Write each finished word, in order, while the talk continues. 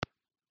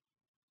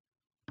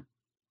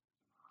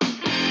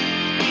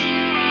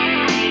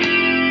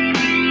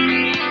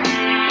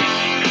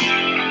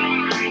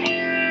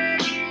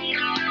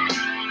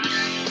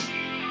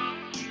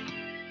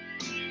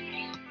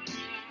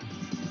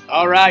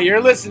right,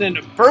 you're listening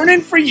to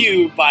Burnin' For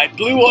You by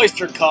Blue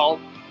Oyster Cult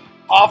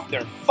off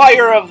their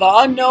Fire of the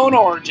Unknown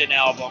Origin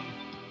album.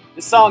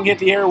 The song hit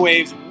the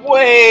airwaves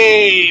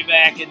way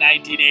back in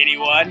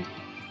 1981.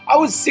 I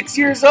was 6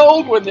 years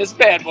old when this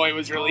bad boy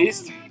was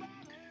released.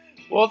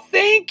 Well,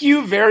 thank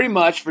you very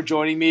much for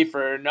joining me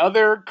for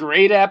another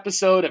great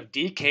episode of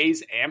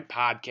DK's AMP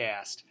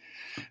Podcast.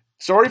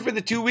 Sorry for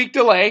the 2-week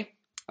delay.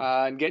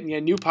 And getting you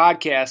a new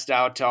podcast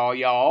out to all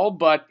y'all.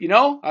 But,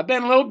 I've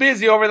been a little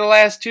busy over the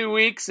last 2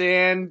 weeks,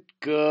 and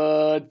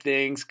good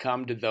things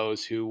come to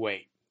those who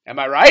wait. Am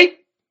I right?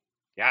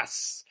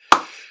 Yes.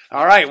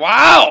 All right,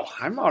 wow.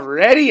 I'm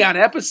already on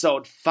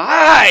episode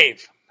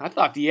 5. I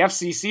thought the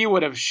FCC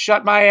would have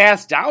shut my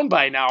ass down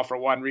by now for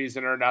one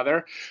reason or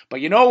another.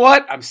 But you know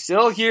what? I'm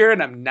still here,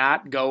 and I'm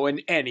not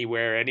going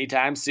anywhere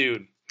anytime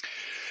soon.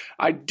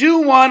 I do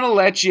want to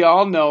let you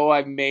all know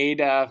I've made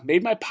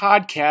my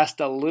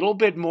podcast a little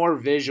bit more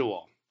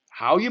visual.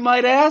 How, you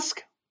might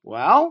ask?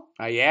 Well,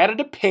 I added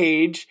a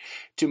page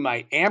to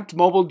my Amped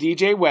Mobile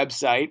DJ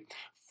website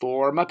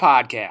for my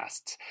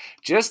podcasts.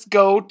 Just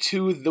go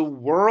to the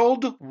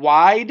World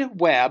Wide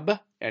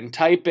Web and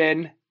type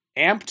in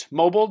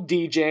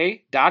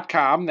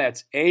ampedmobiledj.com.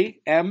 That's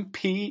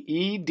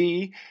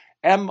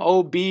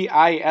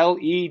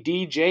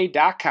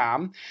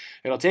ampedmobiledj.com.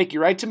 It'll take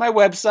you right to my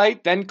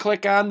website. Then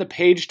click on the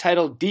page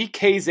titled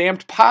DK's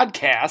Amped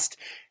Podcast,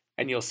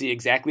 and you'll see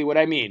exactly what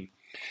I mean.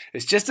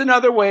 It's just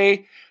another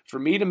way for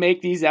me to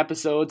make these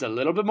episodes a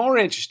little bit more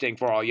interesting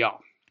for all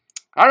y'all.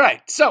 All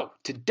right, so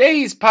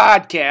today's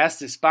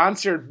podcast is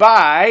sponsored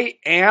by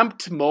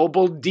Amped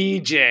Mobile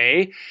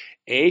DJ,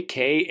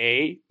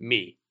 aka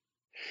me.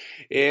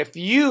 If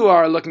you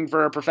are looking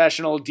for a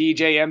professional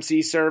DJ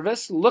MC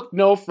service, look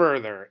no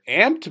further.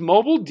 Amped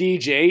Mobile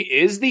DJ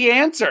is the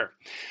answer.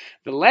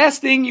 The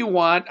last thing you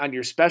want on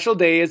your special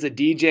day is a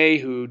DJ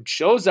who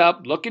shows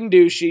up looking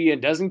douchey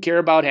and doesn't care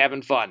about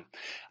having fun.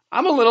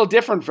 I'm a little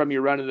different from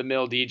your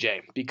run-of-the-mill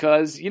DJ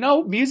because,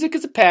 music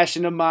is a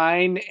passion of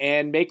mine,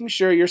 and making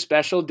sure your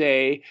special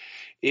day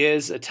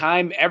is a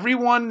time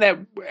everyone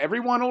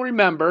will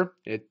remember.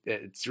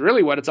 It's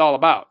really what it's all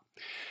about.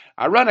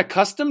 I run a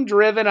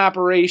custom-driven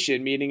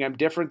operation, meaning I'm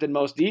different than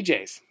most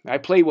DJs. I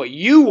play what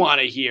you want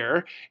to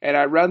hear, and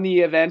I run the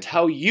event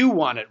how you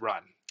want it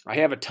run. I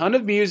have a ton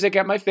of music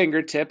at my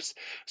fingertips,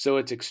 so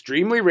it's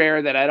extremely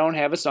rare that I don't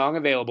have a song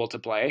available to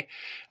play.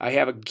 I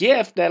have a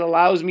gift that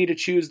allows me to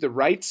choose the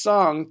right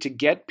song to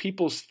get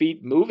people's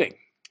feet moving.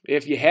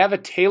 If you have a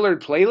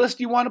tailored playlist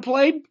you want to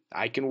play,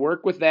 I can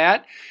work with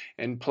that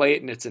and play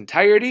it in its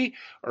entirety,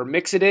 or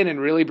mix it in and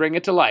really bring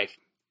it to life.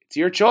 It's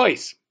your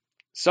choice.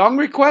 Song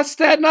requests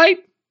that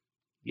night?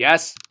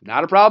 Yes,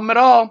 not a problem at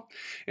all.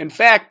 In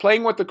fact,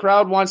 playing what the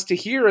crowd wants to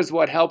hear is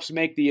what helps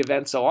make the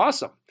event so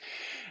awesome.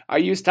 I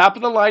use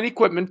top-of-the-line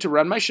equipment to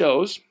run my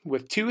shows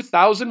with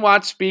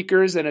 2,000-watt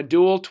speakers and a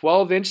dual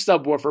 12-inch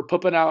subwoofer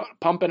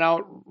pumping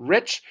out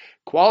rich,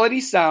 quality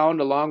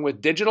sound along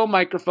with digital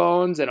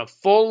microphones and a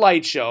full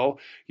light show.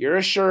 You're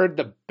assured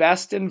the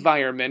best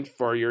environment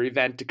for your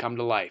event to come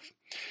to life.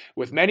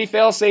 With many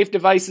fail-safe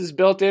devices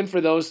built in for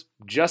those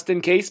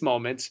just-in-case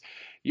moments,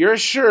 you're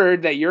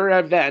assured that your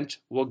event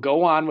will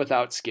go on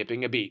without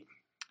skipping a beat.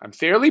 I'm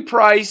fairly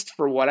priced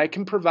for what I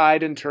can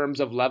provide in terms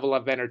of level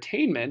of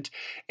entertainment,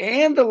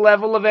 and the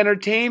level of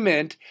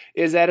entertainment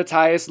is at its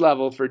highest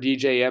level for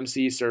DJ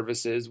MC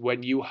services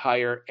when you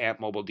hire Amp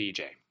Mobile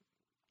DJ.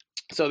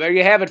 So there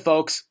you have it,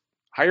 folks.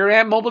 Hire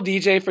Amp Mobile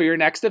DJ for your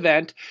next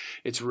event.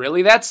 It's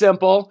really that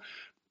simple.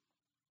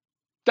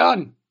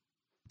 Done.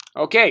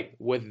 Okay,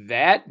 with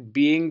that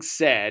being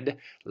said,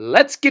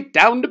 let's get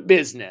down to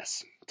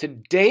business.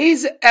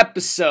 Today's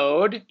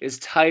episode is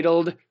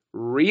titled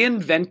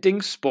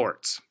Reinventing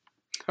Sports.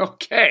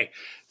 Okay,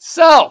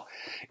 so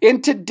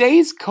in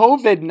today's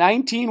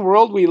COVID-19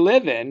 world we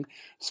live in,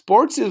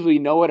 sports as we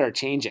know it are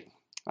changing.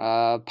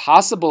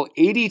 Possible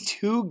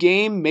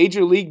 82-game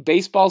Major League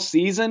Baseball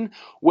season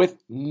with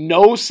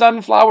no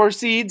sunflower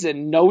seeds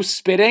and no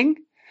spitting.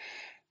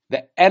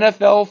 The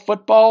NFL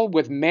football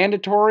with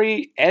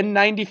mandatory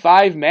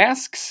N95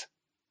 masks.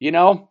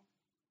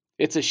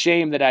 It's a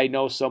shame that I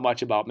know so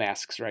much about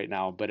masks right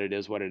now, but it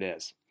is what it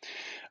is.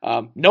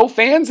 No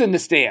fans in the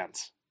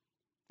stands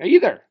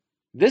either.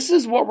 This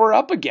is what we're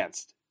up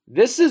against.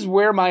 This is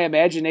where my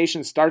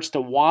imagination starts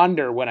to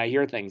wander when I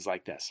hear things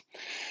like this.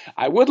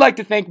 I would like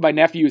to thank my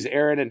nephews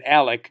Aaron and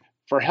Alec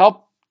for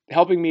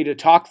helping me to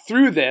talk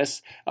through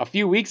this a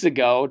few weeks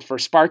ago for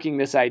sparking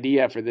this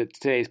idea for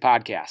today's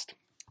podcast.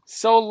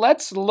 So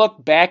let's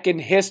look back in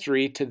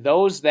history to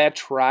those that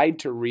tried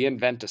to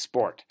reinvent a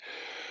sport.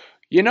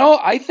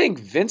 I think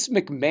Vince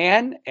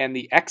McMahon and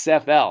the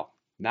XFL,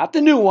 not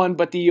the new one,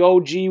 but the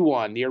OG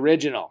one, the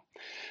original.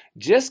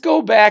 Just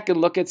go back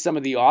and look at some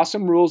of the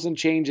awesome rules and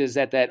changes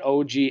that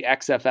OG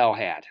XFL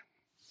had.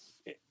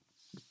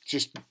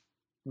 Just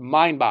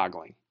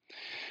mind-boggling.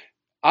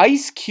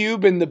 Ice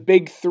Cube and the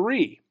Big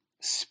Three.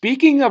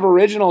 Speaking of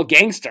original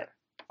gangster,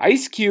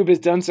 Ice Cube has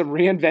done some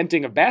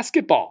reinventing of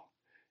basketball.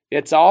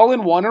 It's all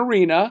in one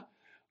arena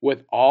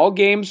with all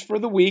games for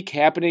the week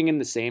happening in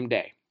the same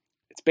day.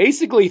 It's It's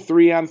basically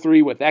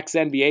 3-on-3 with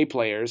ex-NBA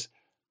players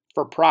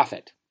for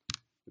profit.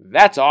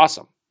 That's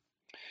awesome.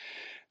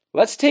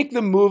 Let's take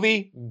the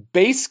movie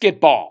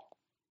BASEketball,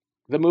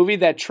 the movie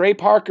that Trey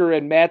Parker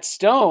and Matt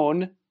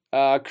Stone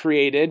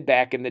created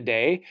back in the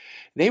day.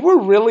 They were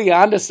really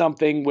onto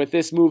something with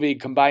this movie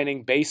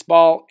combining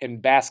baseball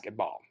and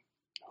basketball.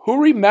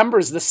 Who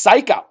remembers the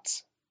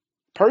psych-outs?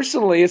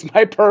 Personally, is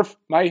my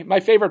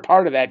favorite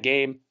part of that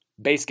game,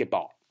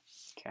 BASEketball.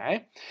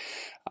 Okay.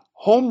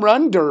 Home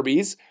run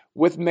derbies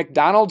with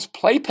McDonald's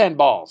playpen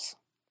balls.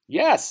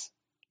 Yes,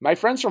 my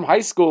friends from high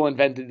school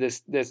invented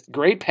this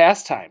great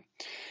pastime.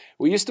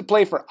 We used to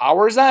play for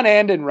hours on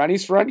end in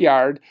Rennie's front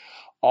yard.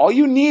 All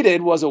you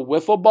needed was a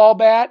wiffle ball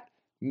bat,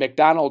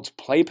 McDonald's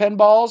playpen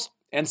balls,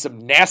 and some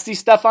nasty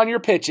stuff on your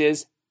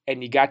pitches,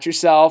 and you got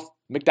yourself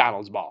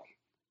McDonald's ball.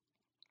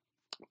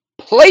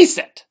 Place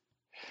it!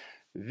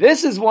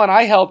 This is one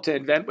I helped to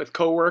invent with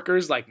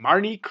coworkers like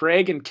Marnie,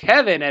 Craig, and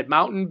Kevin at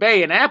Mountain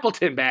Bay and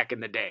Appleton back in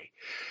the day.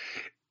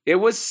 It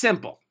was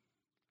simple.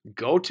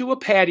 Go to a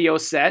patio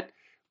set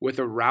with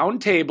a round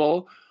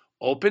table,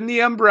 open the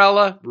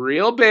umbrella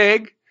real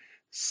big,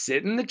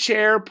 sit in the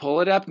chair,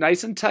 pull it up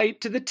nice and tight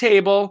to the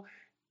table,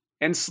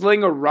 and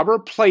sling a rubber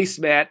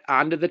placemat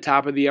onto the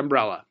top of the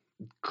umbrella.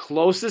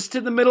 Closest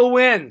to the middle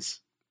wins.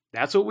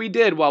 That's what we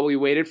did while we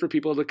waited for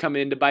people to come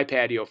in to buy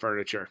patio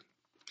furniture.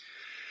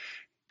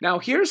 Now,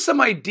 here's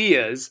some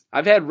ideas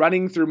I've had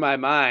running through my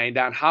mind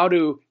on how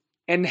to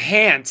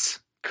enhance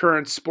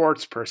current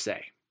sports per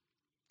se.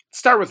 Let's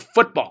start with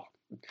football.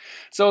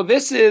 So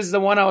this is the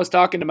one I was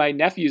talking to my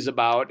nephews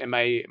about and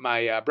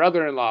my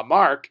brother-in-law,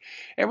 Mark,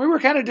 and we were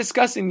kind of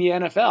discussing the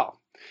NFL.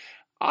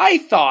 I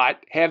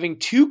thought having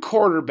two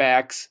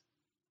quarterbacks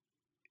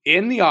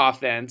in the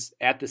offense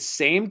at the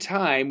same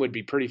time would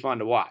be pretty fun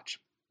to watch.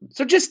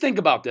 So just think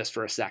about this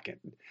for a second.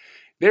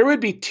 There would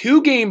be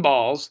two game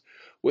balls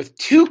with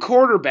two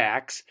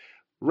quarterbacks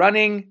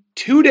running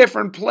two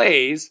different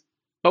plays,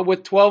 but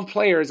with 12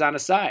 players on a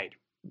side.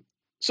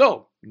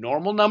 So,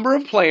 normal number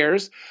of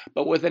players,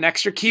 but with an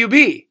extra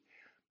QB.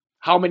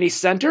 How many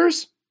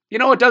centers?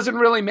 It doesn't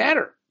really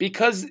matter,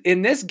 because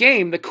in this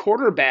game, the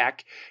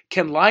quarterback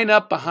can line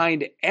up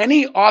behind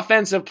any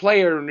offensive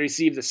player and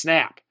receive the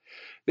snap.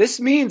 This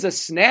means a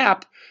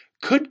snap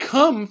could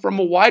come from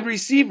a wide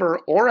receiver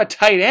or a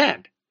tight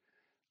end.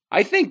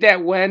 I think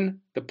that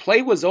when the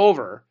play was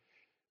over,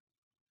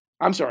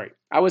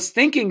 I was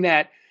thinking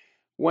that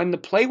when the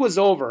play was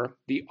over,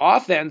 the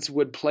offense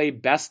would play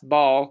best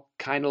ball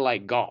kind of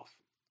like golf.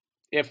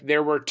 If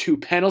there were two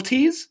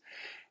penalties,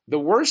 the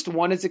worst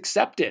one is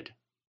accepted.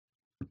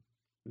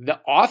 The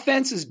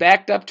offense is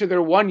backed up to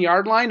their 1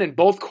 yard line and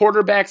both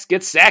quarterbacks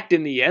get sacked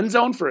in the end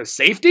zone for a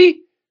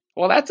safety?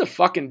 Well, that's a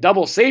fucking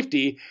double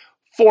safety,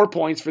 4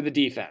 points for the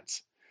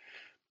defense.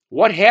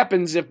 What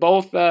happens if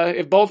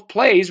both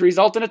plays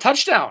result in a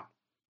touchdown?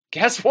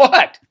 Guess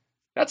what?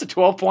 That's a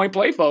 12-point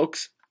play,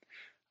 folks.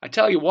 I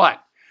tell you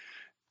what,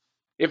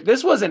 if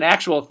this was an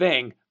actual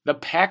thing, the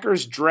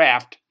Packers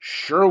draft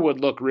sure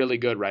would look really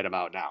good right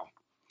about now.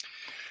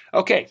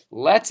 Okay,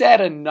 let's add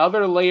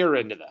another layer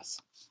into this.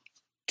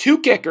 2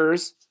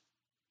 kickers,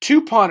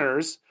 2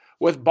 punters,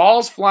 with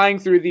balls flying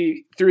through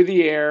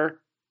the air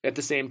at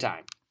the same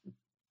time.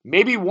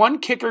 Maybe one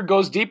kicker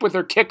goes deep with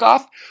their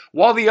kickoff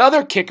while the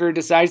other kicker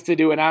decides to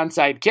do an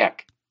onside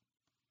kick.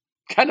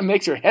 Kind of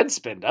makes your head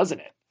spin, doesn't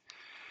it?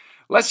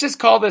 Let's just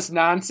call this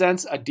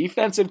nonsense a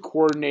defensive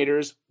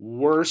coordinator's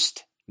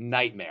worst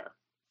nightmare.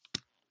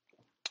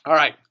 All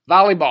right,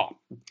 volleyball.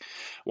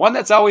 One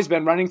that's always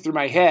been running through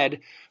my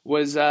head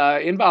was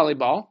in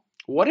volleyball.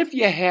 What if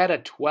you had a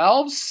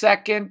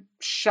 12-second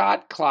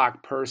shot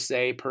clock per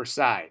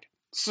side?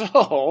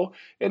 So,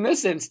 in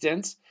this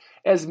instance,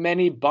 as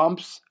many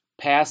bumps,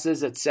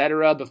 passes,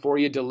 etc. before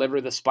you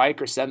deliver the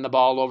spike or send the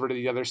ball over to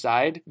the other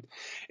side.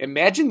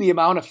 Imagine the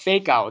amount of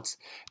fake outs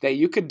that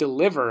you could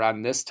deliver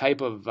on this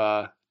type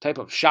of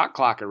shot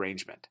clock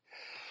arrangement.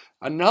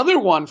 Another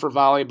one for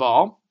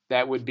volleyball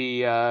that would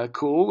be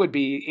cool would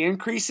be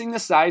increasing the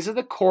size of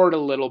the court a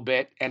little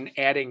bit and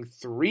adding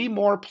 3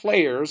 more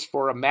players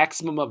for a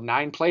maximum of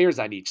 9 players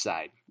on each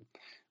side.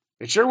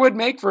 It sure would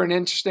make for an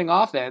interesting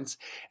offense,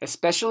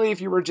 especially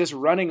if you were just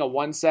running a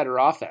one-setter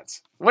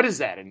offense. What is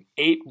that, an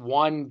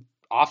 8-1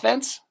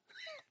 offense?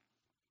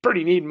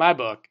 Pretty neat in my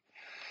book.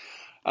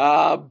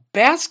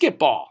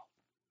 Basketball.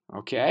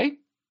 Okay.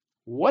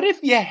 What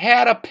if you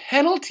had a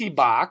penalty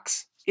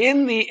box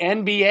in the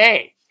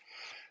NBA?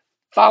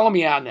 Follow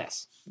me on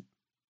this.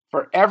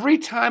 For every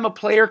time a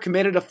player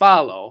committed a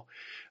foul,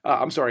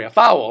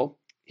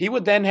 he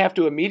would then have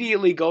to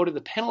immediately go to the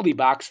penalty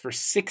box for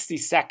 60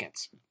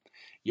 seconds.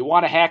 You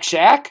want to hack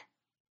Shaq?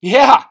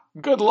 Yeah,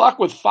 good luck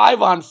with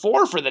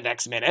 5-on-4 for the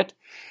next minute.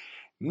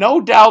 No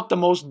doubt the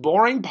most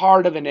boring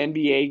part of an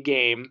NBA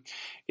game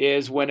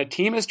is when a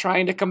team is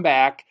trying to come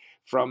back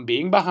from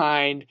being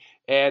behind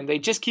and they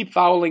just keep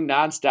fouling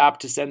nonstop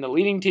to send the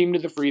leading team to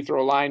the free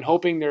throw line,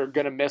 hoping they're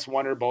going to miss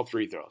one or both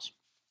free throws.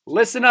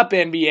 Listen up,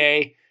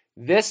 NBA.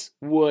 This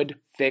would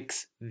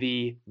fix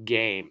the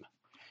game.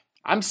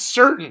 I'm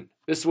certain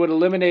This would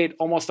eliminate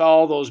almost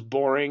all those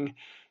boring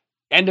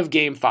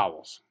end-of-game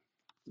fouls.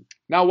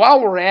 Now,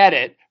 while we're at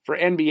it for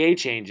NBA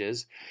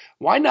changes,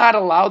 why not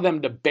allow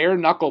them to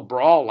bare-knuckle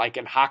brawl like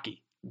in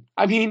hockey?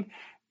 I mean,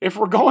 if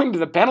we're going to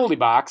the penalty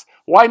box,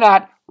 why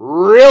not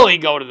really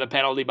go to the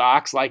penalty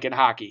box like in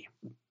hockey?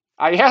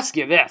 I ask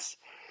you this,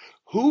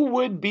 who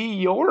would be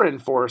your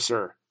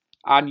enforcer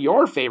on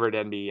your favorite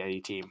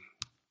NBA team?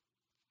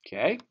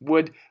 Okay,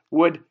 would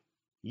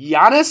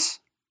Giannis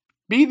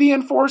be the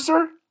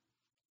enforcer?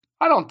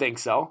 I don't think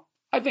so.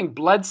 I think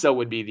Bledsoe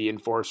would be the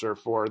enforcer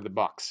for the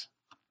Bucks.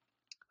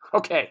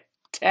 Okay,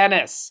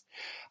 tennis.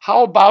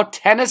 How about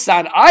tennis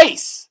on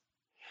ice?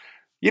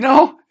 You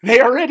know, they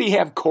already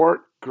have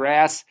court,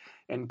 grass,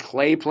 and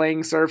clay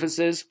playing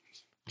surfaces.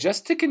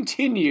 Just to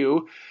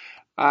continue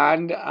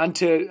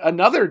onto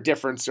another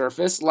different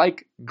surface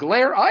like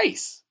glare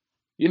ice.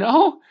 You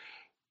know,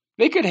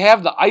 they could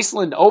have the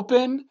Iceland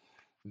Open,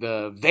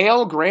 the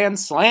Vail Grand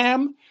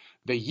Slam,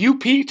 the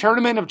UP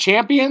Tournament of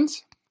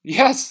Champions.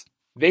 Yes,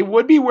 they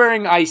would be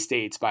wearing ice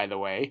skates, by the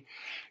way.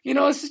 You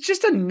know, it's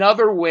just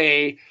another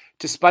way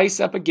to spice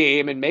up a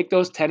game and make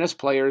those tennis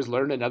players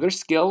learn another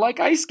skill like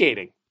ice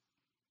skating.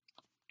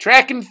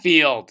 Track and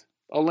field,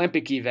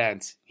 Olympic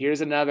events.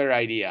 Here's another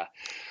idea.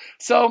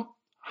 So,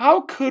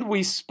 how could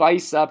we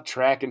spice up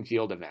track and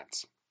field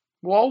events?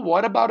 Well,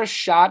 what about a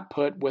shot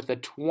put with a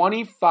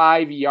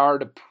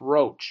 25-yard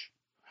approach?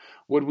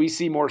 Would we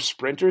see more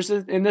sprinters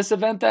in this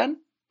event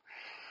then?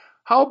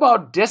 How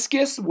about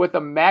discus with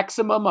a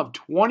minimum of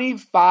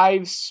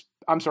 25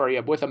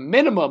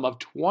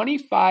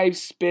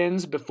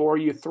 spins before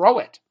you throw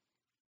it?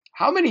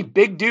 How many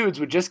big dudes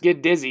would just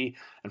get dizzy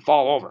and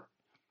fall over?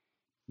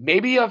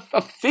 Maybe a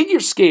figure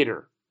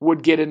skater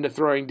would get into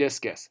throwing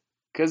discus.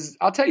 Because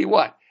I'll tell you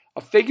what,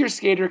 a figure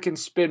skater can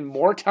spin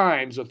more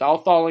times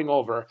without falling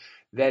over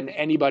than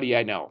anybody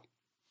I know.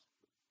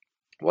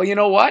 Well, you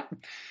know what?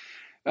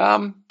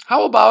 How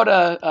about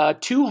a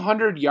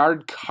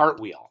 200-yard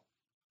cartwheel?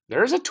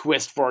 There's a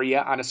twist for you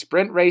on a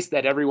sprint race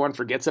that everyone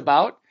forgets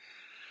about.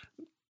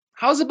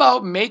 How's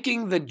about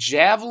making the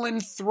javelin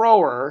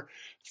thrower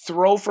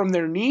throw from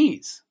their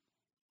knees?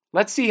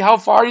 Let's see how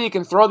far you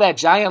can throw that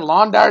giant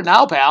lawn dart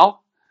now,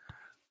 pal.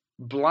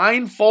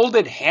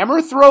 Blindfolded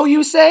hammer throw,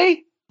 you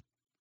say?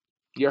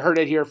 You heard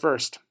it here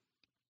first.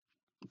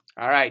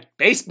 All right,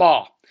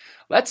 baseball.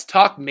 Let's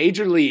talk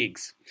major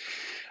leagues.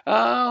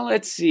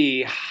 Let's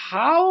see.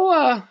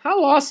 How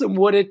awesome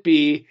would it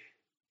be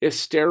if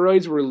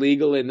steroids were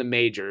legal in the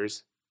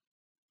majors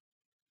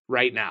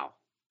right now?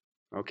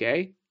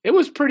 Okay? It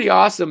was pretty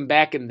awesome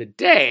back in the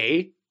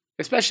day,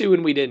 especially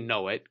when we didn't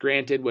know it.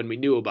 Granted, when we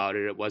knew about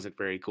it, it wasn't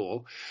very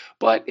cool.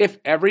 But if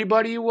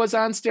everybody was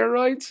on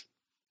steroids,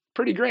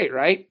 pretty great,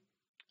 right?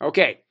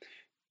 Okay,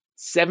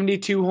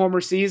 72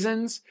 homer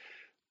seasons,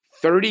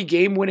 30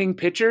 game-winning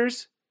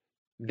pitchers.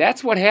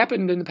 That's what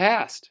happened in the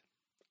past.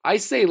 I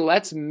say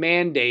let's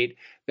mandate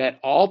that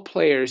all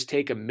players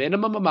take a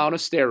minimum amount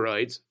of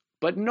steroids,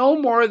 but no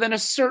more than a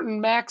certain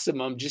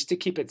maximum just to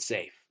keep it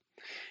safe.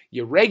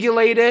 You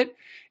regulate it,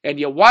 and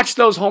you watch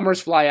those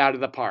homers fly out of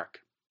the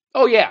park.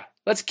 Oh yeah,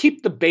 let's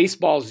keep the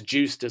baseballs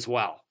juiced as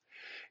well.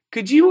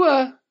 Could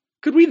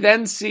we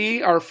then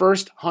see our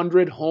first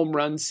 100 home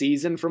run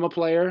season from a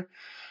player?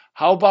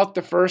 How about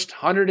the first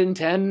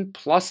 110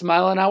 plus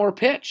mile an hour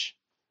pitch?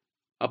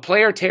 A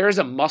player tears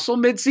a muscle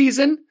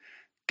midseason?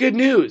 Good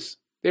news.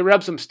 They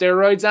rub some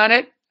steroids on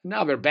it, and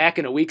now they're back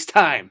in a week's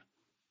time.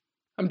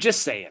 I'm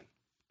just saying.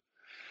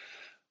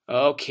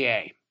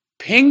 Okay,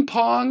 ping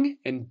pong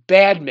and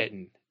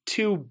badminton,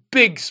 two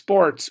big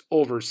sports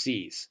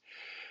overseas.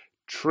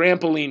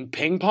 Trampoline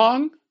ping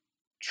pong?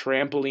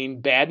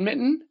 Trampoline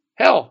badminton?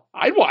 Hell,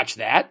 I'd watch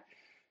that.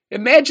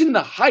 Imagine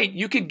the height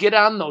you could get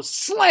on those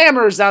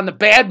slammers on the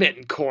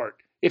badminton court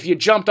if you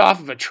jumped off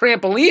of a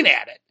trampoline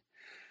at it.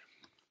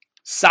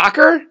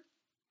 Soccer?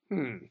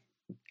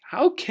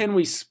 How can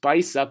we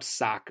spice up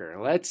soccer?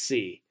 Let's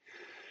see.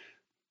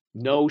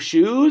 No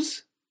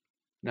shoes?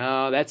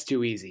 No, that's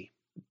too easy.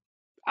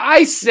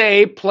 I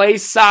say play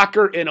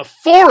soccer in a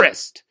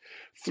forest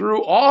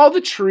through all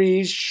the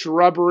trees,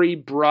 shrubbery,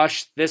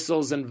 brush,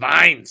 thistles, and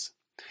vines.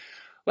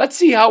 Let's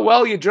see how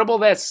well you dribble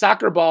that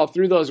soccer ball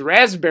through those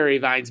raspberry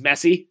vines,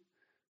 Messi.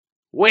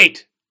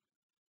 Wait,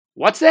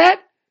 what's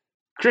that?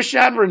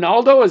 Cristiano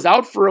Ronaldo is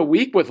out for a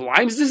week with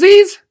Lyme's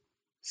disease?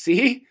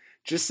 See?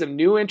 Just some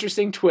new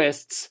interesting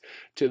twists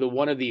to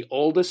one of the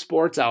oldest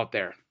sports out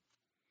there.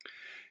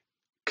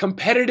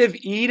 Competitive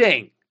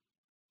eating.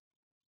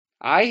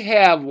 I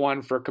have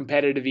one for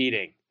competitive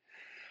eating.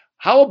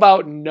 How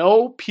about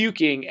no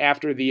puking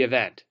after the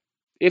event?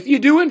 If you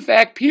do in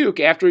fact puke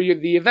after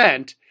the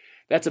event,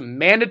 that's a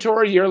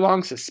mandatory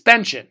year-long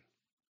suspension.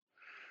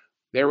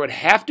 There would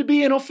have to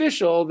be an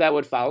official that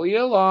would follow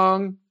you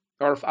along,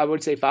 or I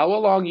would say follow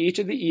along each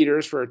of the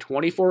eaters for a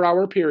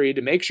 24-hour period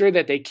to make sure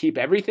that they keep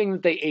everything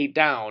that they ate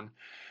down.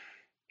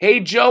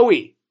 Hey,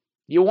 Joey,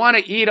 you want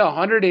to eat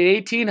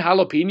 118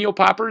 jalapeno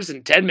poppers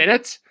in 10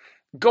 minutes?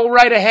 Go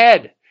right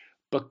ahead,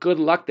 but good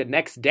luck the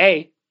next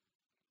day.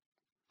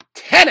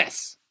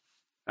 Tennis.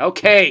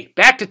 Okay,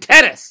 back to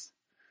tennis.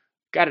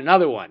 Got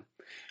another one.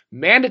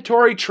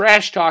 Mandatory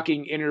trash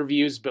talking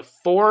interviews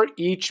before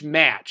each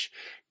match,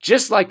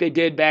 just like they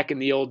did back in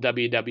the old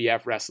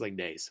WWF wrestling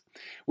days.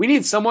 We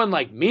need someone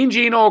like Mean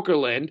Gene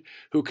Okerlund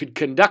who could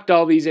conduct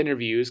all these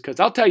interviews, because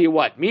I'll tell you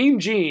what,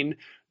 Mean Gene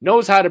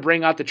knows how to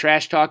bring out the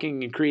trash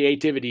talking and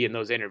creativity in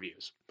those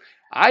interviews.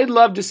 I'd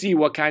love to see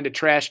what kind of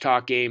trash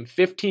talk game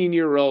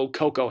 15-year-old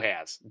Coco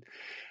has.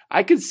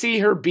 I could see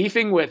her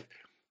beefing with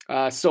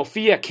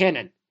Sophia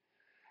Kenin.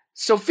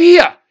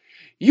 Sophia,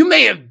 you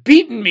may have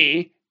beaten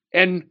me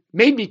and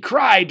made me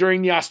cry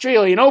during the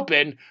Australian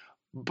Open,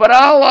 but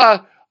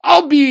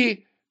I'll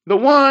be the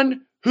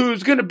one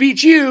who's going to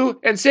beat you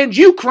and send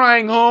you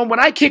crying home when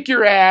I kick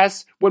your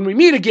ass when we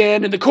meet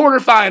again in the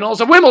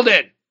quarterfinals of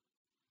Wimbledon.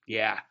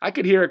 Yeah, I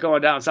could hear it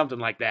going down something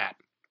like that.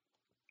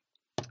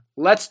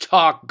 Let's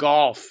talk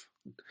golf.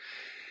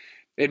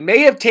 It may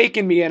have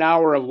taken me an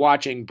hour of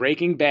watching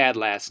Breaking Bad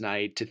last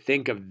night to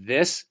think of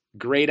this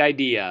great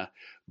idea,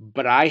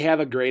 but I have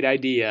a great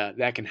idea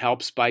that can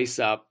help spice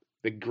up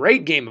the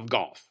great game of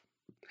golf.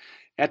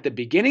 At the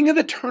beginning of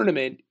the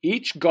tournament,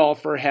 each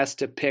golfer has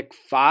to pick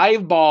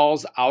 5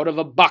 balls out of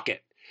a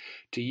bucket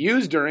to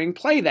use during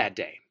play that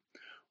day.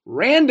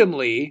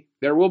 Randomly,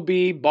 there will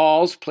be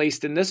balls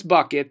placed in this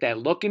bucket that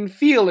look and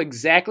feel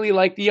exactly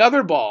like the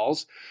other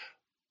balls,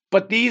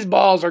 but these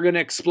balls are going to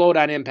explode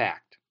on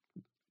impact.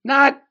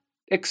 Not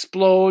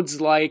explodes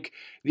like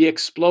the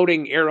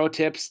exploding arrow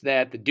tips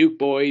that the Duke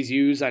boys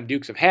use on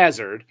Dukes of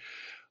Hazzard,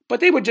 but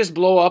they would just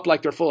blow up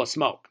like they're full of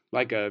smoke,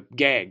 like a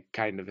gag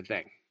kind of a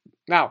thing.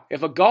 Now,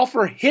 if a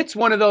golfer hits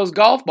one of those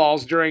golf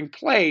balls during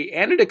play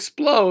and it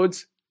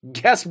explodes,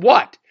 guess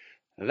what?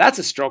 That's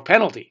a stroke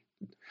penalty.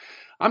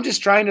 I'm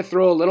just trying to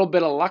throw a little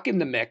bit of luck in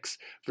the mix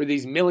for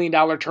these $1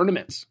 million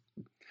tournaments.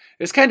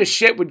 This kind of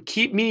shit would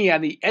keep me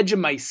on the edge of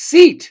my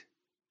seat.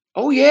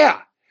 Oh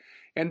yeah.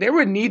 And there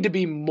would need to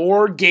be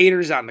more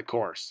gators on the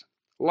course.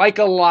 Like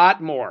a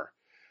lot more.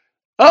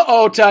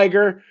 Uh-oh,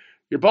 Tiger.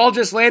 Your ball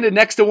just landed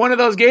next to one of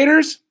those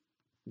gators?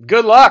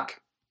 Good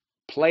luck.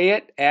 Play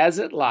it as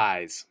it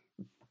lies.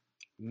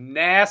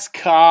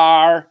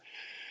 NASCAR.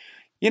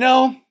 You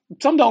know,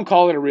 some don't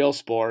call it a real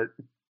sport.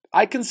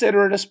 I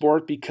consider it a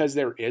sport because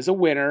there is a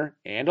winner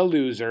and a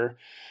loser.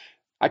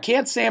 I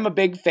can't say I'm a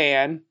big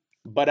fan,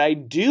 but I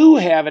do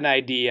have an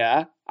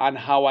idea on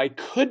how I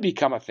could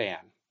become a fan.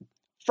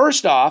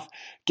 First off,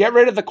 get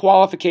rid of the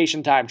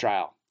qualification time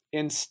trial.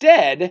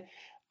 Instead,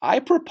 I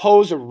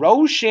propose a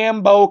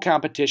Rochambeau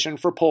competition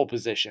for pole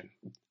position.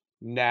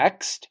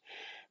 Next,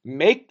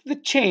 make the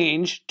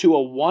change to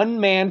a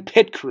one-man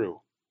pit crew.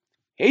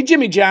 Hey,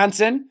 Jimmy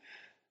Johnson,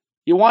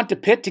 you want to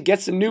pit to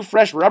get some new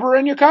fresh rubber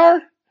in your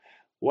car?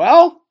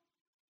 Well,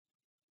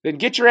 then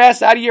get your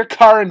ass out of your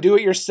car and do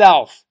it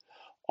yourself.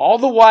 All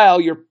the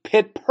while, your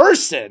pit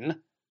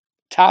person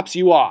tops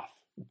you off.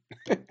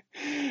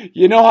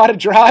 You know how to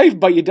drive,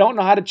 but you don't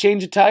know how to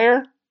change a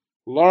tire?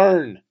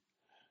 Learn.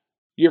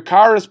 Your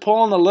car is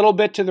pulling a little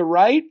bit to the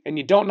right and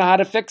you don't know how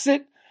to fix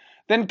it?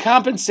 Then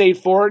compensate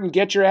for it and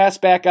get your ass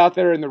back out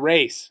there in the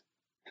race.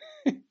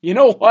 You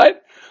know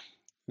what?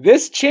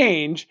 This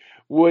change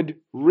would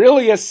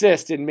really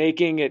assist in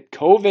making it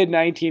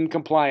COVID-19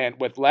 compliant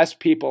with less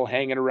people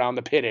hanging around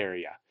the pit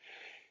area.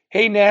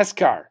 Hey,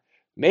 NASCAR,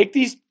 make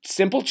these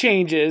simple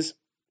changes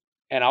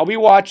and I'll be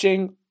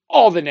watching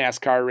all the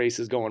NASCAR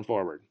races going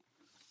forward.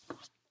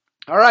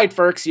 All right,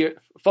 folks, you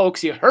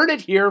heard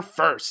it here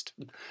first.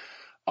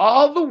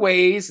 All the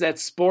ways that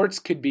sports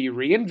could be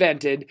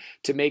reinvented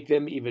to make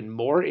them even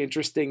more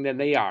interesting than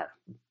they are.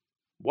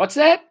 What's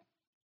that?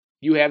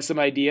 You have some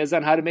ideas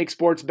on how to make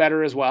sports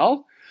better as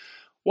well?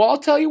 Well, I'll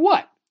tell you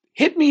what.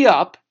 Hit me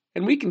up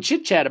and we can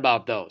chit-chat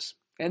about those.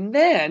 And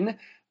then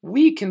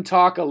we can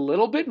talk a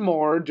little bit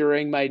more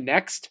during my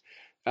next,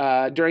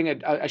 a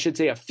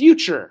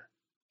future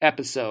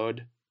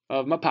episode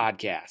of my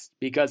podcast,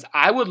 because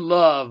I would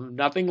love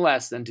nothing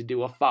less than to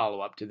do a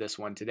follow-up to this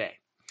one today.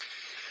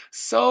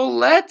 So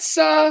let's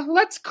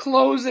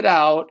close it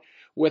out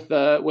with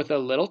a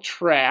little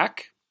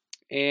track,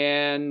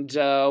 and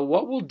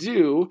what we'll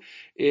do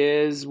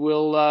is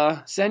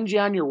we'll send you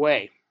on your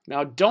way.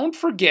 Now, don't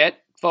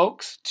forget,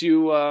 folks,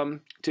 to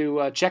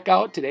check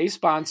out today's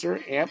sponsor,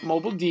 Amp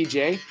Mobile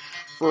DJ,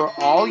 for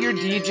all your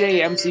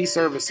DJ MC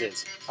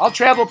services. I'll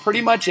travel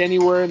pretty much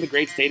anywhere in the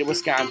great state of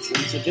Wisconsin,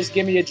 so just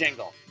give me a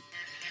jingle.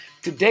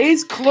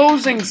 Today's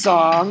closing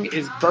song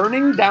is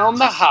Burning Down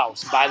the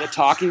House by the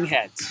Talking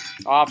Heads,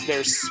 off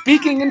their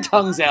Speaking in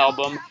Tongues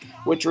album,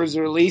 which was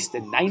released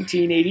in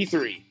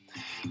 1983.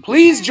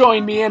 Please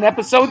join me in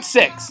episode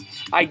 6.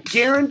 I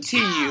guarantee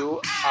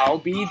you I'll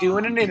be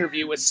doing an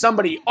interview with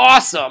somebody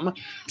awesome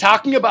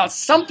talking about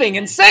something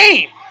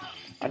insane.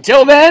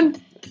 Until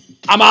then,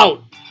 I'm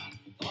out.